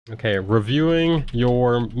Okay, reviewing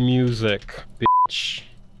your music, bitch.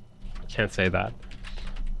 Can't say that.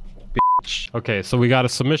 Bitch. Okay, so we got a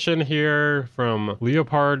submission here from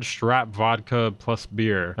Leopard Strap Vodka plus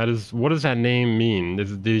beer. That is, what does that name mean?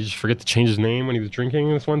 Did he just forget to change his name when he was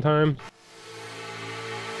drinking this one time?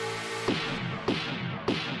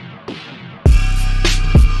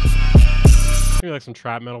 Maybe like some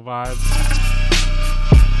trap metal vibes.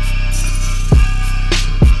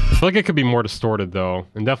 I feel like it could be more distorted though,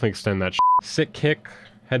 and definitely extend that shit. Sick kick,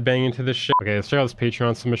 headbang into this shit. Okay, let's check out this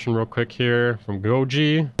Patreon submission real quick here from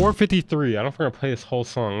Goji. 453. I don't know if we're gonna play this whole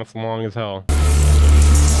song. That's long as hell.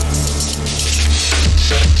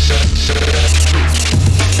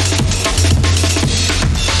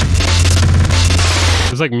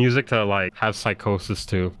 There's like music to like have psychosis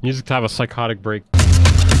to. Music to have a psychotic break.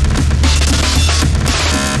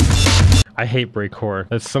 I hate breakcore.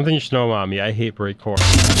 That's something you should know about me. I hate breakcore.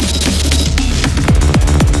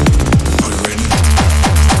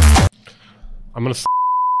 I'm gonna.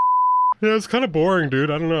 Yeah, it's kind of boring, dude.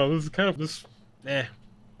 I don't know. This is kind of just,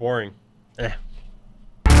 boring. You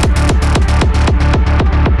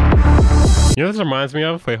know what this reminds me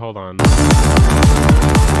of? Wait, hold on.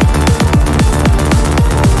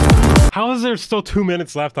 How is there still 2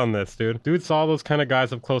 minutes left on this, dude? Dude saw those kind of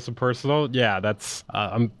guys up close and personal. Yeah, that's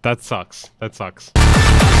that sucks. That sucks.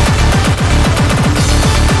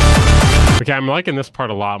 Okay, I'm liking this part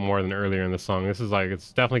a lot more than earlier in the song. This is like,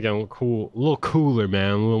 it's definitely getting cool, a little cooler,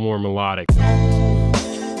 man, a little more melodic.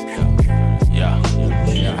 Yeah,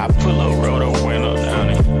 I pull a roto window down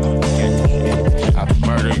it. I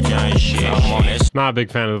murder young shit. I'm on this. Not a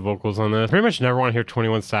big fan of the vocals on this. Pretty much never want to hear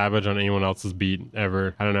 21 Savage on anyone else's beat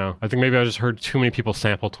ever. I don't know. I think maybe I just heard too many people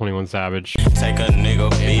sample 21 Savage. Take a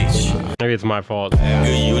nigga bitch. Maybe it's my fault.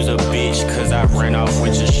 Good use a bitch, cause I ran off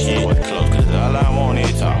with your shit. Close, cause all I want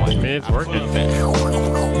is talk. I mean, it's working.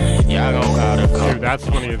 Y'all gon' call the cop. Dude, that's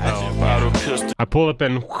funny as hell. I pull up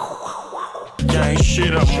and gang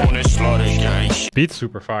shit up on this slaughter gang shit. beat's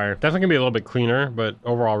super fire. Definitely gonna be a little bit cleaner, but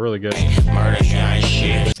overall really good. Murder gang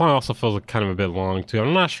shit. This song also feels like kind of a bit long too.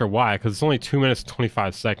 I'm not sure why, because it's only 2 minutes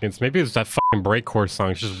 25 seconds. Maybe it's that fucking breakcore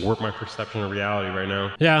song. It's just warped my perception of reality right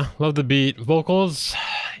now. Yeah, love the beat. Vocals,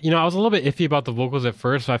 you know, I was a little bit iffy about the vocals at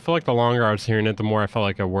first, but I feel like the longer I was hearing it, the more I felt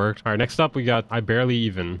like it worked. All right, next up we got I Barely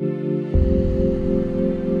Even.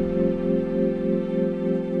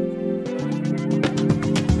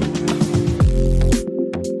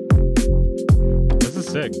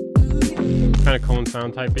 Sick. Kind of cone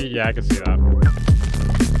sound type beat. Yeah, I can see that.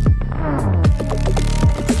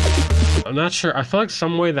 I'm not sure. I feel like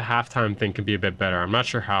some way the halftime thing could be a bit better. I'm not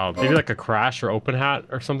sure how. Maybe like a crash or open hat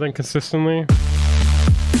or something consistently.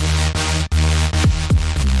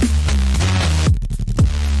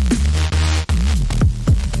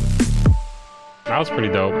 That was pretty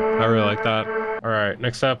dope. I really like that. All right,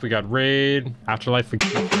 next up we got Raid, Afterlife. Link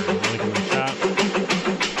in the chat.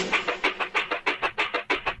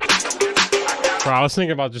 Bro, I was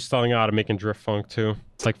thinking about just starting out and making Drift Funk too.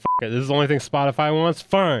 It's like, f it, this is the only thing Spotify wants?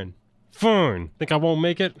 Fine. Fine. Think I won't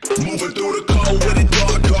make it? Moving through the cold with a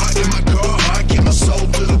dark car in my car, I get my soul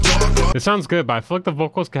to the dark car. It sounds good, but I feel like the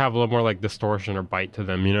vocals could have a little more like distortion or bite to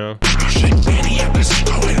them, you know?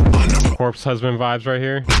 Corpse Husband vibes right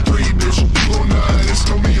here.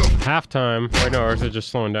 Halftime. Wait, no, or is it just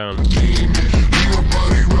slowing down?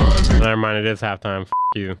 Never mind, it is halftime. F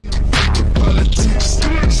you.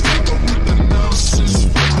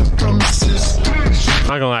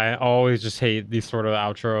 Not gonna lie, I always just hate these sort of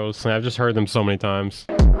outros. I've just heard them so many times.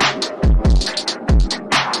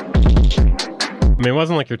 I mean, it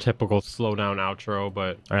wasn't like your typical slow down outro,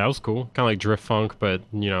 but that was cool. Kind of like Drift Funk, but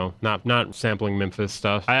you know, not sampling Memphis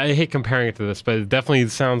stuff. I hate comparing it to this, but it definitely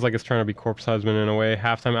sounds like it's trying to be Corpse Husband in a way.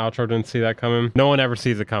 Halftime outro, didn't see that coming. No one ever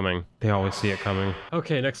sees it coming. They always see it coming.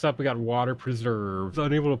 Okay, next up we got Water Preserved.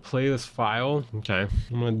 Unable to play this file. Okay,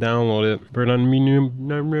 I'm gonna download it. But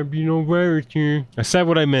I said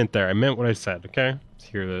what I meant there. I meant what I said. Okay, let's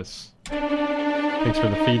hear this. Thanks for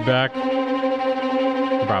the feedback.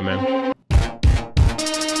 No problem, man.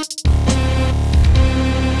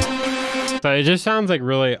 So it just sounds like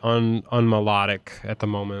really unmelodic at the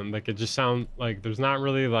moment. Like it just sounds like there's not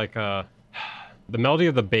really like a... The melody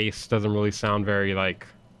of the bass doesn't really sound very like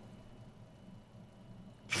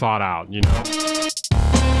thought out, you know?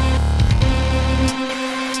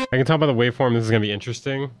 I can tell by the waveform this is gonna be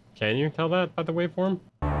interesting. Can you tell that by the waveform?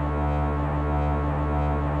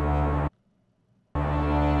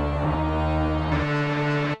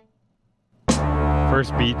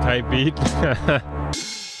 First beat type beat.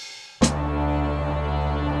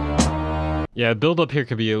 Yeah, build up here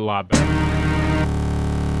could be a lot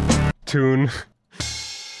better. Tune.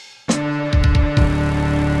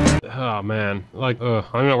 Oh man, like, ugh,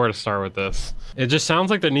 I don't know where to start with this. It just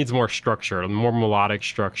sounds like there needs more structure, more melodic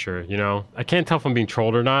structure, you know? I can't tell if I'm being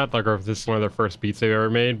trolled or not, like, or if this is one of their first beats they've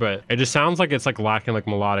ever made, but it just sounds like it's like lacking like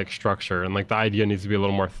melodic structure, and like the idea needs to be a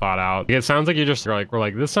little more thought out. Like, it sounds like you just were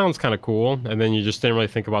like, this sounds kind of cool, and then you just didn't really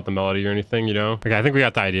think about the melody or anything, you know? Okay, I think we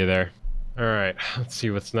got the idea there. All right, let's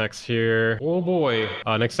see what's next here. Oh boy.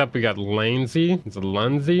 Next up we got Lansy. Is it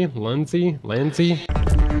Lunzy? Lansy?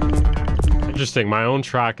 Interesting. My own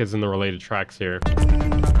track is in the related tracks here.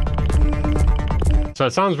 So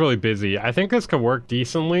it sounds really busy. I think this could work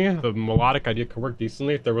decently. The melodic idea could work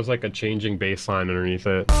decently if there was like a changing bass line underneath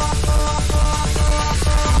it.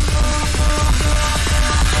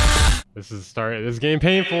 This is this game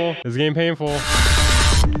painful. This game painful.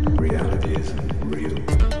 Reality is real.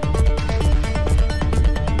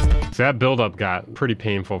 So that build-up got pretty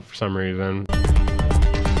painful for some reason.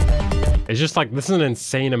 It's just like, this is an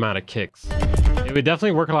insane amount of kicks. It would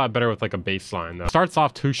definitely work a lot better with like a bass line though. It starts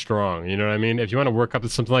off too strong, you know what I mean? If you want to work up to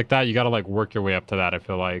something like that, you got to like work your way up to that, I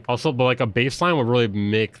feel like. Also, but like a bass line would really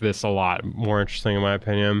make this a lot more interesting in my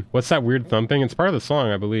opinion. What's that weird thumping? It's part of the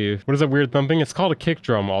song, I believe. What is that weird thumping? It's called a kick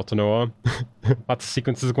drum, Altanoa. Lots of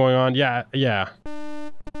sequences going on. Yeah.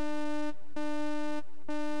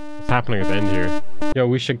 What's happening at the end here? Yo,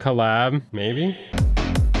 we should collab, maybe?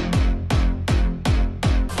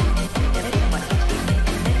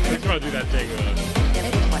 I just want to do that thing.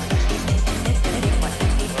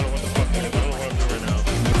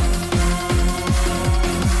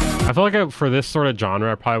 I feel like for this sort of genre,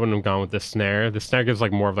 I probably wouldn't have gone with this snare. The snare gives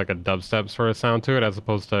like more of like a dubstep sort of sound to it, as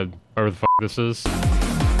opposed to whatever the fuck this is.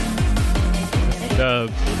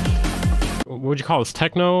 What would you call this?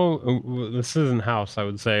 Techno? This isn't house, I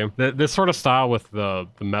would say. This sort of style with the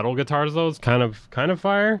metal guitars, though, is kind of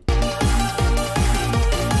fire.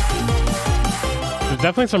 There's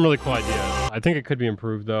definitely some really cool ideas. I think it could be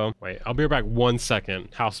improved, though. Wait, I'll be right back 1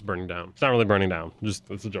 second. House is burning down. It's not really burning down. It's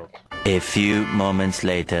a joke. A few moments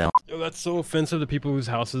later. Yo, that's so offensive to people whose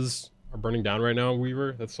houses are burning down right now,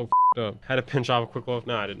 Weaver. That's so f***ed up. Had to pinch off a quick loaf.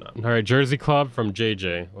 No, I did not. All right, Jersey Club from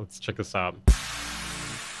JJ. Let's check this out.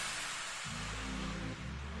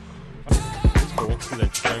 That's cool. This is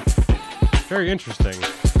interesting. Very interesting.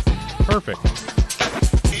 Perfect.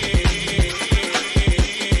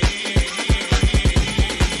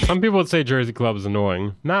 Some people would say Jersey Club is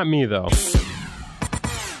annoying. Not me, though.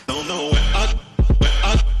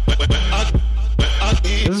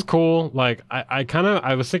 This is cool. Like, I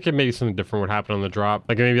was thinking maybe something different would happen on the drop.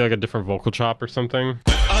 Like, maybe like a different vocal chop or something.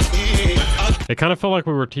 It kind of felt like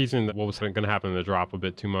we were teasing what was going to happen in the drop a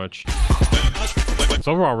bit too much. It's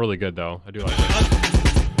overall really good, though. I do like it.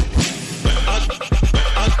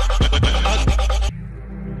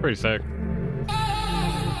 Pretty sick.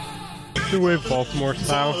 Two-wave Baltimore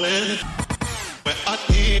style. Pretty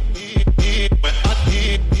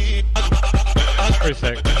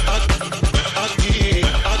sick. I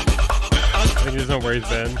think he doesn't know where he's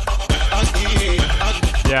been.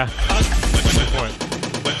 Yeah. Good point.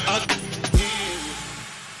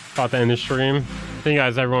 About to end the stream. Thank you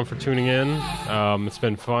guys, everyone, for tuning in. It's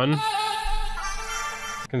been fun.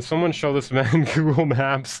 Can someone show this man Google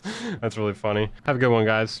Maps? That's really funny. Have a good one,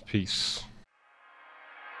 guys. Peace.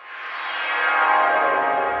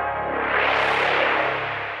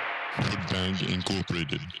 Bang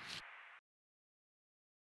Incorporated.